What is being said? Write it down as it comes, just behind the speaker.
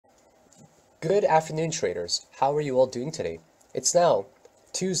Good afternoon, traders. How are you all doing today? It's now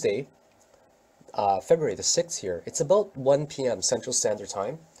Tuesday, February the 6th here. It's about 1 p.m. Central Standard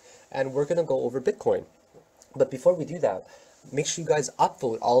Time, and we're going to go over Bitcoin. But before we do that, make sure you guys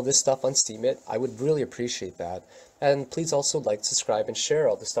upvote all of this stuff on Steemit. I would really appreciate that. And please also like, subscribe, and share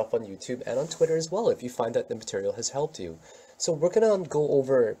all the stuff on YouTube and on Twitter as well if you find that the material has helped you. So we're going to go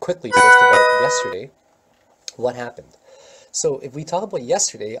over quickly first about yesterday, what happened. So if we talk about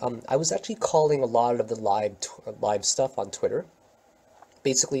yesterday, I was actually calling a lot of the live stuff on Twitter,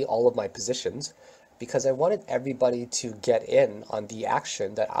 basically all of my positions, because I wanted everybody to get in on the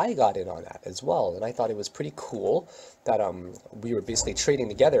action that I got in on that as well. And I thought it was pretty cool that we were basically trading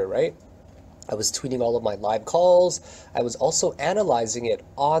together, right? I was tweeting all of my live calls. I was also analyzing it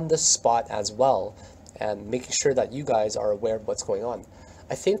on the spot as well and making sure that you guys are aware of what's going on.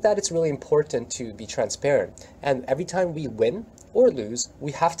 I think that it's really important to be transparent, and every time we win or lose,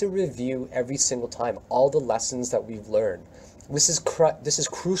 we have to review every single time all the lessons that we've learned. This is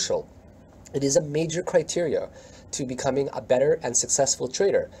crucial. It is a major criteria to becoming a better and successful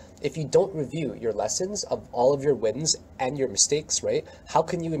trader. If you don't review your lessons of all of your wins and your mistakes, right, how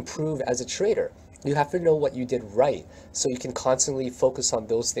can you improve as a trader? You have to know what you did right, so you can constantly focus on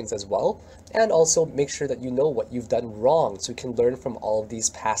those things as well, and also make sure that you know what you've done wrong so you can learn from all of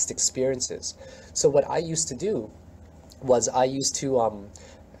these past experiences. So what I used to do was I used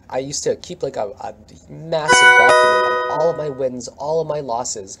to keep like a massive document of all of my wins, all of my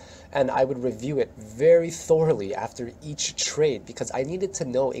losses, and I would review it very thoroughly after each trade because I needed to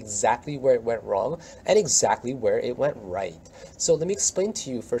know exactly where it went wrong and exactly where it went right. So let me explain to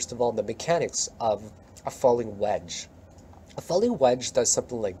you, first of all, the mechanics of a falling wedge. A falling wedge does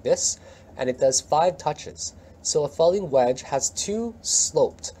something like this, and it does 5 touches. So a falling wedge has 2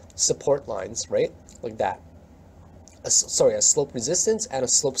 sloped support lines, right? Like that. A slope resistance and a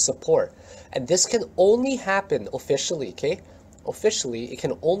slope support. And this can only happen officially, okay? Officially, it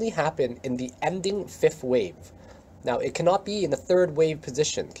can only happen in the ending 5th wave. Now, it cannot be in the 3rd wave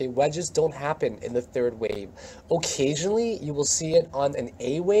position, okay? Wedges don't happen in the 3rd wave. Occasionally, you will see it on an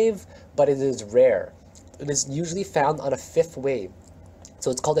A wave, but it is rare. It is usually found on a 5th wave. So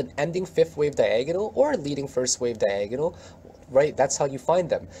it's called an ending 5th wave diagonal or a leading 1st wave diagonal, right? That's how you find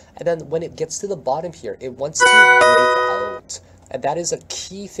them. And then when it gets to the bottom here, it wants to break out. And that is a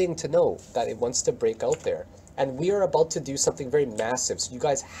key thing to know, that it wants to break out there. And we are about to do something very massive. So you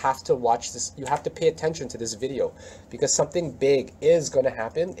guys have to watch this. You have to pay attention to this video because something big is going to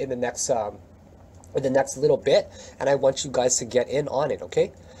happen in the next little bit. And I want you guys to get in on it,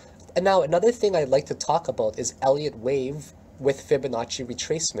 okay? And now another thing I'd like to talk about is Elliott wave with Fibonacci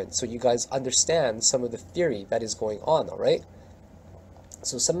retracement, so you guys understand some of the theory that is going on, all right?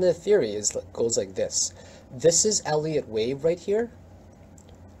 So some of the theory goes like this. This is Elliott wave right here.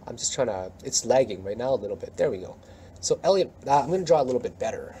 I'm just trying to, it's lagging right now a little bit. There we go. So Elliott, I'm going to draw a little bit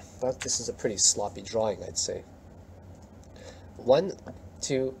better. This is a pretty sloppy drawing, I'd say. 1,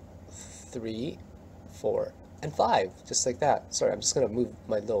 2, 3, 4, and 5, just like that. Sorry, I'm just going to move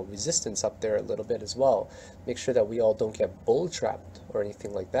my little resistance up there a little bit as well. Make sure that we all don't get bull trapped or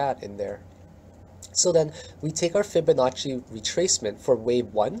anything like that in there. So then we take our Fibonacci retracement for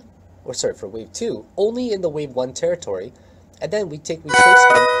wave 1, or sorry, for wave 2, only in the wave 1 territory. And then we take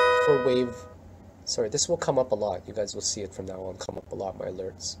retracement for wave, sorry, this will come up a lot. You guys will see it from now on come up a lot, my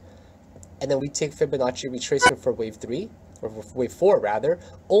alerts. And then we take Fibonacci retracement for wave 3, or wave 4 rather,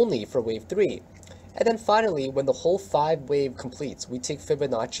 only for wave 3. And then finally, when the whole 5 wave completes, we take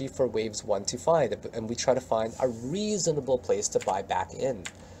Fibonacci for waves 1 to 5, and we try to find a reasonable place to buy back in.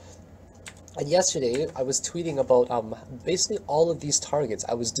 And yesterday, I was tweeting about basically all of these targets.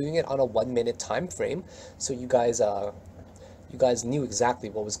 I was doing it on a 1-minute time frame, so you guys knew exactly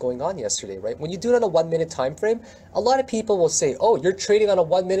what was going on yesterday, right? When you do it on a 1-minute time frame, a lot of people will say, oh, you're trading on a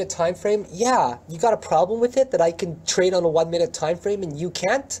 1-minute time frame? Yeah, you got a problem with it that I can trade on a 1-minute time frame and you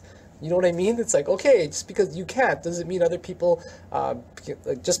can't? You know what I mean? It's like, okay, just because you can't doesn't mean other people,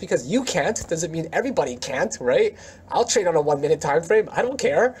 just because you can't doesn't mean everybody can't, right? I'll trade on a 1-minute time frame. I don't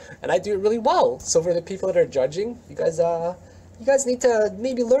care. And I do it really well. So for the people that are judging, you guys need to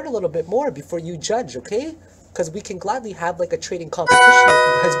maybe learn a little bit more before you judge, okay? Because we can gladly have like a trading competition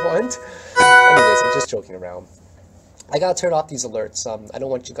if you guys want. Anyways, I'm just joking around. I gotta turn off these alerts. I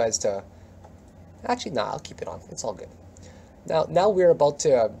don't want you guys to, actually, nah, I'll keep it on. It's all good. Now we're about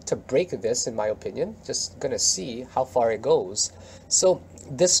to break this, in my opinion. Just gonna see how far it goes. So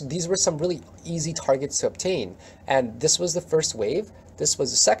these were some really easy targets to obtain, and this was the first wave. This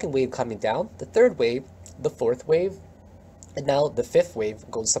was the second wave coming down, the third wave, the fourth wave, and now the fifth wave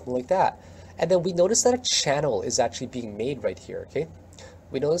goes something like that. And then we notice that a channel is actually being made right here. Okay,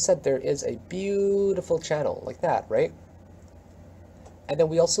 we notice that there is a beautiful channel like that, right? And then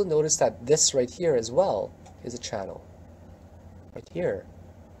we also notice that this right here as well is a channel right here,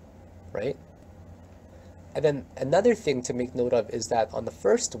 right? And then another thing to make note of is that on the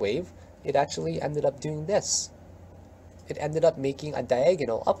first wave, it actually ended up doing this. It ended up making a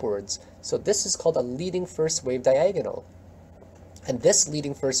diagonal upwards. So this is called a leading first wave diagonal. And this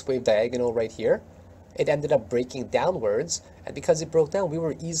leading first wave diagonal right here, it ended up breaking downwards. And because it broke down, we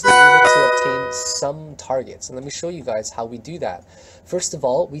were easily able to obtain some targets. And let me show you guys how we do that. First of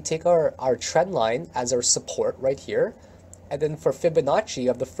all, we take our trend line as our support right here. And then for Fibonacci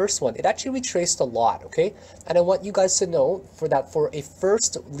of the first one, it actually retraced a lot, okay? And I want you guys to know for a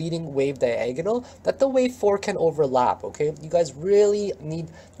first leading wave diagonal, that the wave 4 can overlap, okay? You guys really need,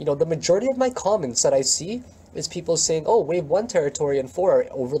 the majority of my comments that I see is people saying, oh, wave 1 territory and 4 are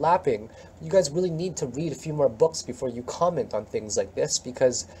overlapping. You guys really need to read a few more books before you comment on things like this,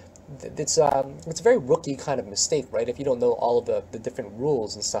 because it's a very rookie kind of mistake, right? If you don't know all of the different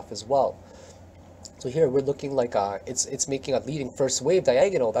rules and stuff as well. So here we're looking like it's making a leading first wave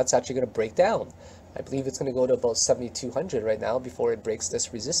diagonal. That's actually going to break down. I believe it's going to go to about 7,200 right now before it breaks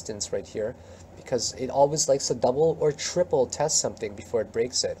this resistance right here, because it always likes to double or triple test something before it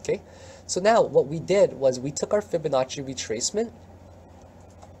breaks it, okay? So now what we did was we took our Fibonacci retracement,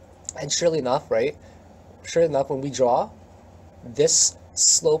 and surely enough, right? Sure enough, when we draw this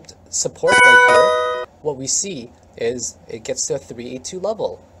sloped support right here, what we see is it gets to a 382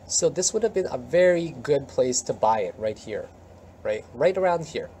 level. So this would have been a very good place to buy it right here, right around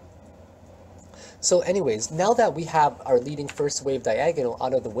here. So anyways, now that we have our leading first wave diagonal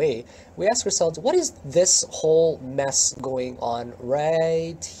out of the way, we ask ourselves, what is this whole mess going on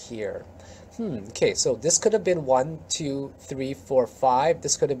right here? Okay, so this could have been 1, 2, 3, 4, 5.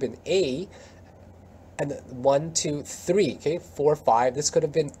 This could have been A, and 1, 2, 3, okay, 4, 5. This could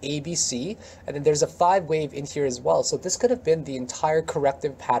have been ABC, and then there's a 5 wave in here as well. So this could have been the entire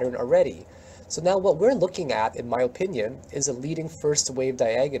corrective pattern already. So now what we're looking at, in my opinion, is a leading first wave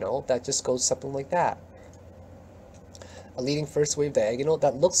diagonal that just goes something like that. A leading first wave diagonal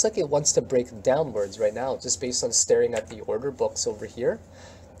that looks like it wants to break downwards right now, just based on staring at the order books over here.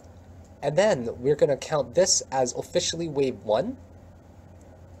 And then we're going to count this as officially wave 1.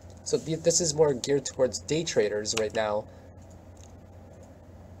 So this is more geared towards day traders right now.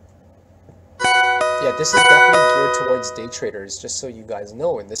 Yeah, this is definitely geared towards day traders, just so you guys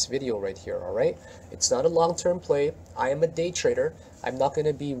know in this video right here, all right? It's not a long-term play. I am a day trader. I'm not going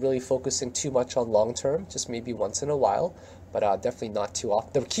to be really focusing too much on long-term, just maybe once in a while, but definitely not too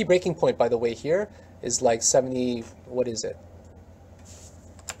often. The key breaking point, by the way, here is like 70, what is it?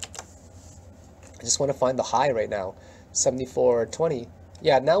 I just want to find the high right now, 74.20.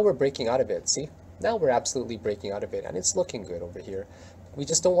 Yeah, now we're breaking out of it, see? Now we're absolutely breaking out of it, and it's looking good over here. We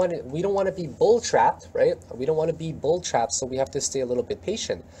just don't want we don't want to be bull trapped, right? We don't want to be bull trapped, so we have to stay a little bit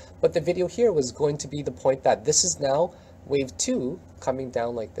patient. But the video here was going to be the point that this is now wave 2 coming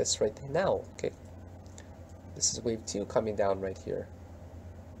down like this right now, okay? This is wave 2 coming down right here.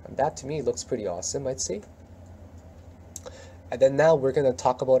 And that to me looks pretty awesome, I'd say. And then now we're going to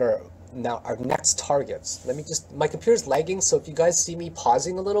talk about our next targets. My computer's lagging, so if you guys see me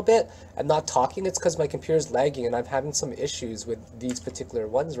pausing a little bit and not talking, it's because my computer's lagging and I'm having some issues with these particular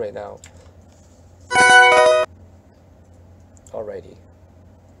ones right now. Alrighty.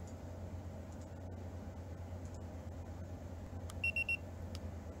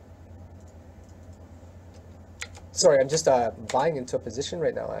 Sorry, I'm just buying into a position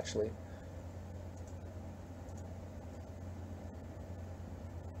right now, actually.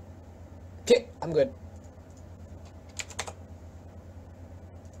 Okay, I'm good.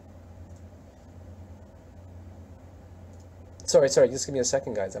 Sorry, just give me a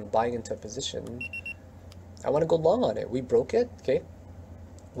second, guys. I'm buying into a position. I want to go long on it. We broke it, okay?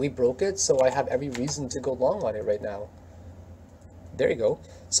 We broke it, so I have every reason to go long on it right now. There you go.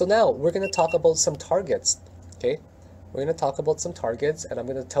 So now we're going to talk about some targets, okay? We're going to talk about some targets, and I'm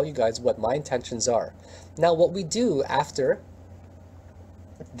going to tell you guys what my intentions are. Now, what we do after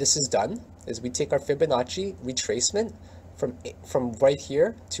this is done is we take our Fibonacci retracement from right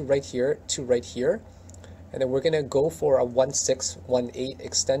here to right here to right here, and then we're going to go for a 1618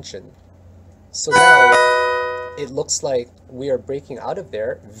 extension. So now it looks like we are breaking out of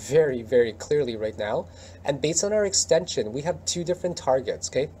there very, very clearly right now. And based on our extension, we have 2 different targets,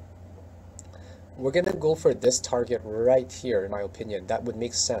 okay? We're going to go for this target right here, in my opinion. That would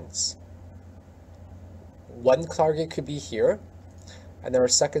make sense. One target could be here, and then our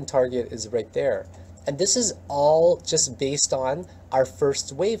second target is right there. And this is all just based on our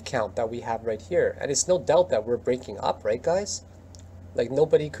first wave count that we have right here. And it's no doubt that we're breaking up, right, guys? Like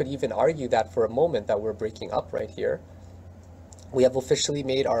nobody could even argue that for a moment that we're breaking up right here. We have officially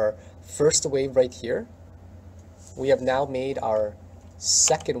made our first wave right here. We have now made our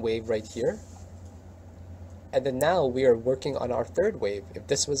second wave right here. And then now we are working on our third wave. If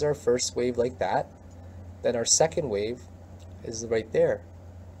this was our first wave like that, then our second wave is right there,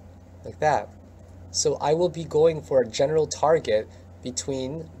 like that. So I will be going for a general target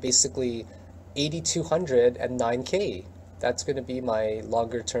between basically 8,200 and 9K. That's going to be my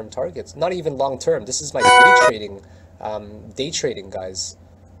longer term targets. Not even long term. This is my day trading, guys.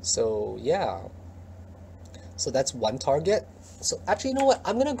 So yeah. So that's one target. So actually, you know what?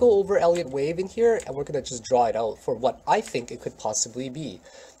 I'm going to go over Elliott Wave in here, and we're going to just draw it out for what I think it could possibly be.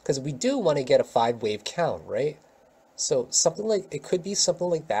 Because we do want to get a 5-wave count, right? So something like, it could be something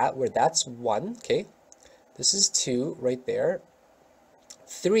like that, where that's 1, okay? This is 2 right there.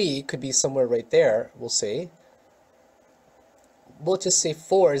 3 could be somewhere right there, we'll say. We'll just say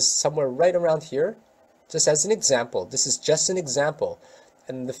 4 is somewhere right around here, just as an example. This is just an example.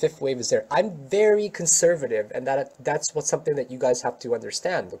 And the 5th wave is there. I'm very conservative, and that's something that you guys have to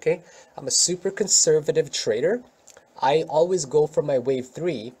understand, okay? I'm a super conservative trader. I always go for my wave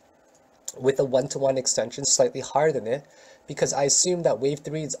 3 with a 1-to-1 extension slightly higher than it, because I assume that wave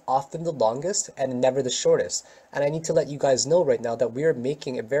 3 is often the longest and never the shortest. And I need to let you guys know right now that we are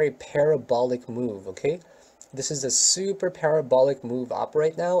making a very parabolic move, okay? This is a super parabolic move up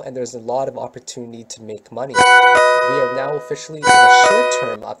right now, and there's a lot of opportunity to make money. We are now officially in a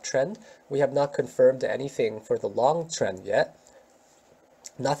short-term uptrend. We have not confirmed anything for the long trend yet.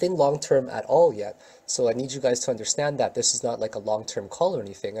 Nothing long-term at all yet. So I need you guys to understand that this is not like a long-term call or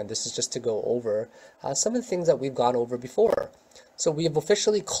anything, and this is just to go over some of the things that we've gone over before. So we have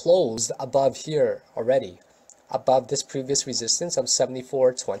officially closed above here already, above this previous resistance of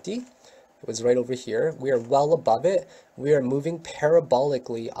 74.20. It was right over here. We are well above it. We are moving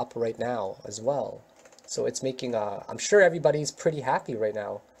parabolically up right now as well. So it's making I'm sure everybody's pretty happy right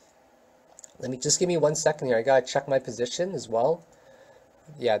now. Let me just give me 1 second here. I gotta check my position as well.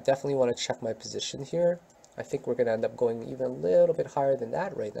 Yeah, definitely want to check my position here. I think we're gonna end up going even a little bit higher than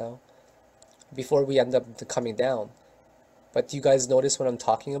that right now before we end up coming down. But do you guys notice what I'm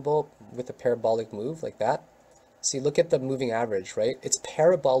talking about with a parabolic move like that? See, look at the moving average, right? It's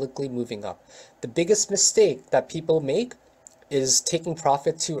parabolically moving up. The biggest mistake that people make is taking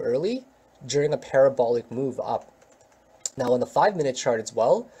profit too early during a parabolic move up. Now on the 5-minute chart as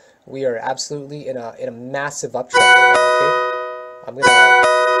well, we are absolutely in a massive uptrend right now, okay? I'm gonna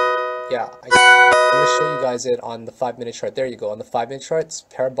show you guys it on the 5-minute chart. There you go. On the 5-minute chart, it's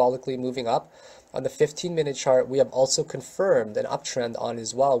parabolically moving up. On the 15-minute chart, we have also confirmed an uptrend on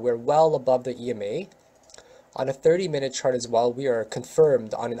as well. We're well above the EMA. On a 30-minute chart as well, we are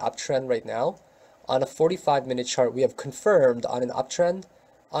confirmed on an uptrend right now. On a 45-minute chart, we have confirmed on an uptrend.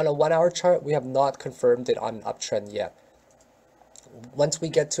 On a 1-hour chart, we have not confirmed it on an uptrend yet. Once we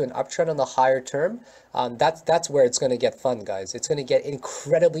get to an uptrend on the higher term, that's where it's going to get fun, guys. It's going to get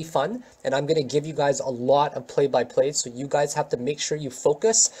incredibly fun, and I'm going to give you guys a lot of play-by-play, so you guys have to make sure you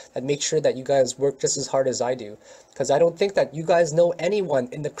focus and make sure that you guys work just as hard as I do, because I don't think that you guys know anyone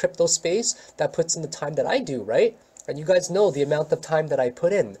in the crypto space that puts in the time that I do, right? And you guys know the amount of time that I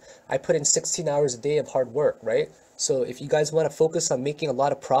put in. I put in 16 hours a day of hard work, right? So if you guys want to focus on making a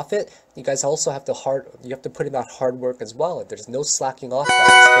lot of profit, you guys also have to put in that hard work as well. There's no slacking off,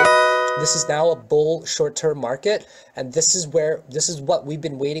 guys. Okay? This is now a bull short-term market, and this is what we've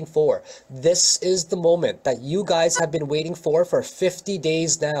been waiting for. This is the moment that you guys have been waiting for 50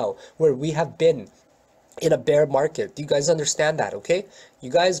 days now, where we have been in a bear market. Do you guys understand that? Okay,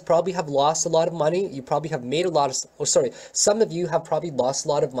 you guys probably have lost a lot of money. You probably have made a lot of, some of you have probably lost a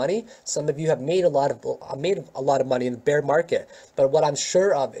lot of money. Some of you have made a lot of money in the bear market. But what I'm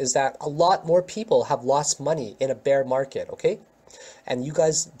sure of is that a lot more people have lost money in a bear market. Okay, and you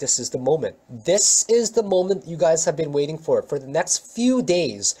guys, this is the moment. This is the moment you guys have been waiting for the next few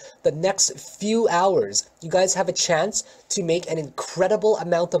days, the next few hours. You guys have a chance to make an incredible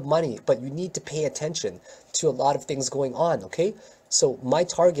amount of money, but you need to pay attention to a lot of things going on, okay? So my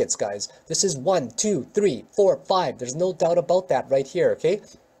targets, guys, this is 1, 2, 3, 4, 5. There's no doubt about that right here, okay?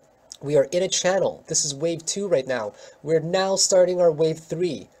 We are in a channel. This is wave 2 right now. We're now starting our wave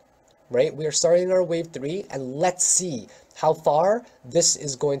 3, right? We are starting our wave 3, and let's see how far this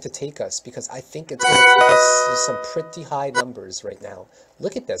is going to take us, because I think it's going to take us to some pretty high numbers right now.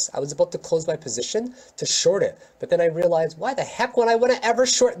 Look at this. I was about to close my position to short it, but then I realized, why the heck would I want to ever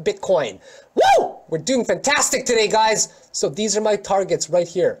short Bitcoin? Woo! We're doing fantastic today, guys. So these are my targets right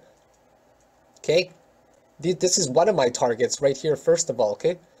here. Okay? This is one of my targets right here, first of all,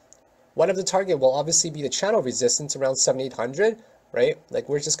 okay? One of the target will obviously be the channel resistance around 7,800. right? Like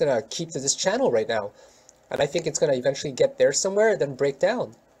we're just gonna keep to this channel right now. And I think it's gonna eventually get there somewhere, then break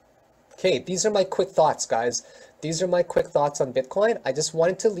down. Okay, these are my quick thoughts, guys. These are my quick thoughts on Bitcoin. I just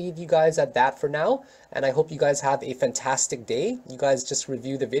wanted to leave you guys at that for now, and I hope you guys have a fantastic day. You guys just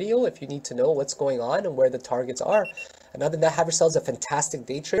review the video if you need to know what's going on and where the targets are. And other than that, have yourselves a fantastic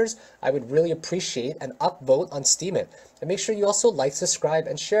day, traders. I would really appreciate an upvote on Steemit. And make sure you also like, subscribe,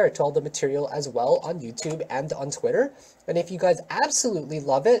 and share to all the material as well on YouTube and on Twitter. And if you guys absolutely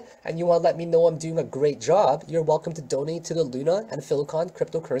love it and you want to let me know I'm doing a great job, you're welcome to donate to the Luna and Philicon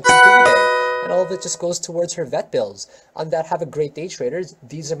cryptocurrency piggy bank. And all of it just goes towards her vet bills. On that, have a great day, traders.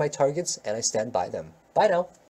 These are my targets, and I stand by them. Bye now.